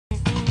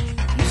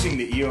Using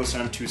the EOS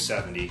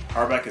M290,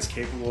 Harbec is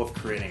capable of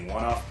creating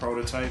one-off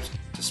prototypes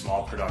to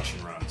small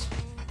production runs,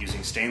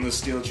 using stainless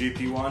steel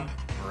GP1,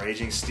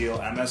 raging steel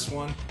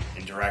MS1,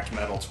 and direct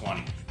metal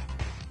 20.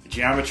 The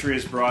geometry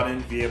is brought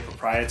in via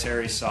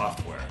proprietary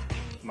software.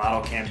 The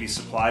model can be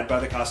supplied by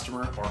the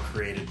customer or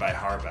created by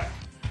Harbec.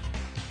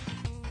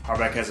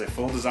 Harbec has a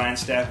full design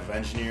staff of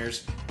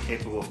engineers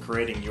capable of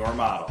creating your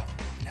model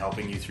and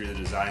helping you through the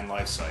design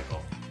life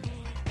cycle.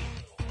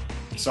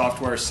 The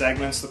software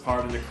segments the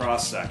part into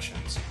cross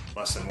sections,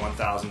 less than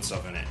 1/1000th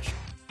of an inch.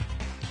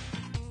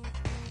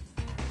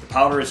 The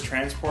powder is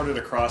transported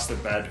across the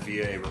bed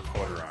via a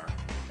recorder arm.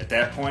 At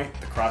that point,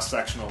 the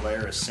cross-sectional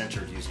layer is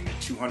sintered using a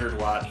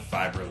 200-watt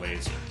fiber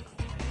laser.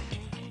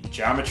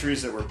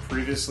 Geometries that were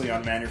previously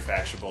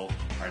unmanufacturable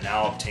are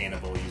now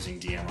obtainable using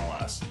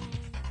DMLS.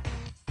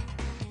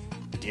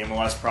 The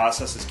DMLS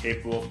process is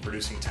capable of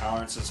producing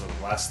tolerances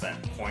of less than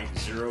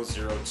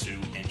 0.002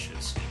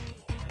 inches.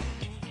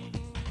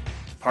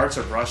 The parts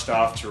are brushed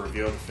off to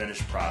reveal the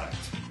finished product.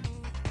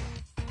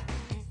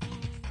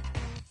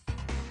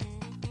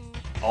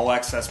 All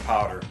excess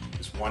powder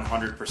is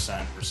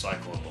 100%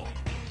 recyclable.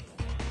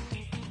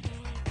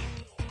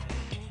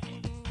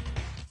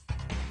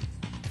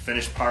 The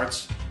finished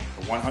parts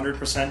are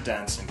 100%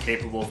 dense and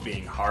capable of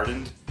being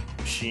hardened,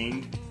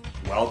 machined,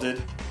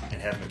 welded,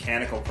 and have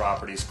mechanical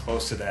properties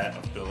close to that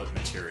of billet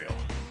material.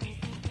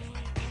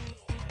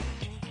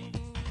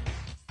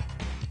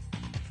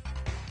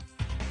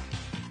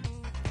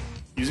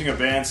 Using a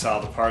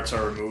bandsaw, the parts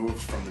are removed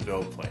from the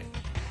build plate.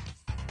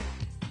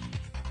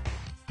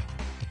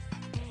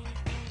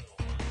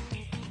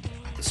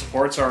 The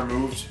supports are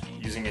removed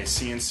using a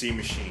CNC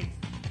machine,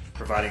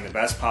 providing the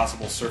best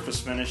possible surface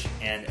finish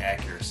and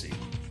accuracy.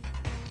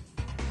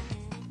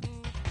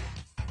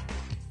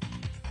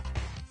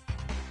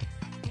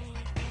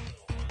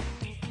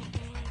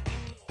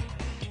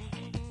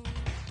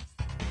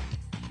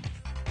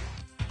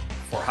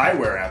 For high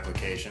wear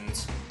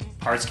applications,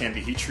 parts can be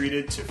heat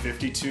treated to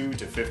 52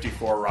 to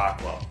 54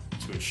 Rockwell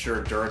to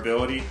ensure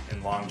durability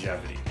and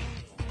longevity.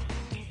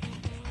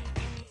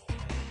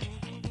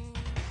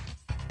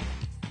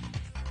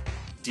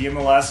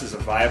 DMLS is a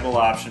viable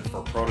option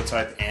for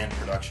prototype and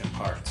production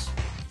parts.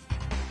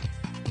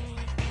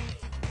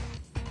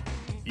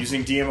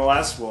 Using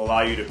DMLS will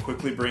allow you to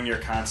quickly bring your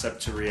concept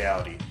to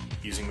reality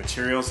using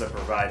materials that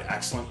provide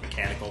excellent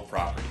mechanical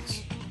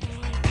properties.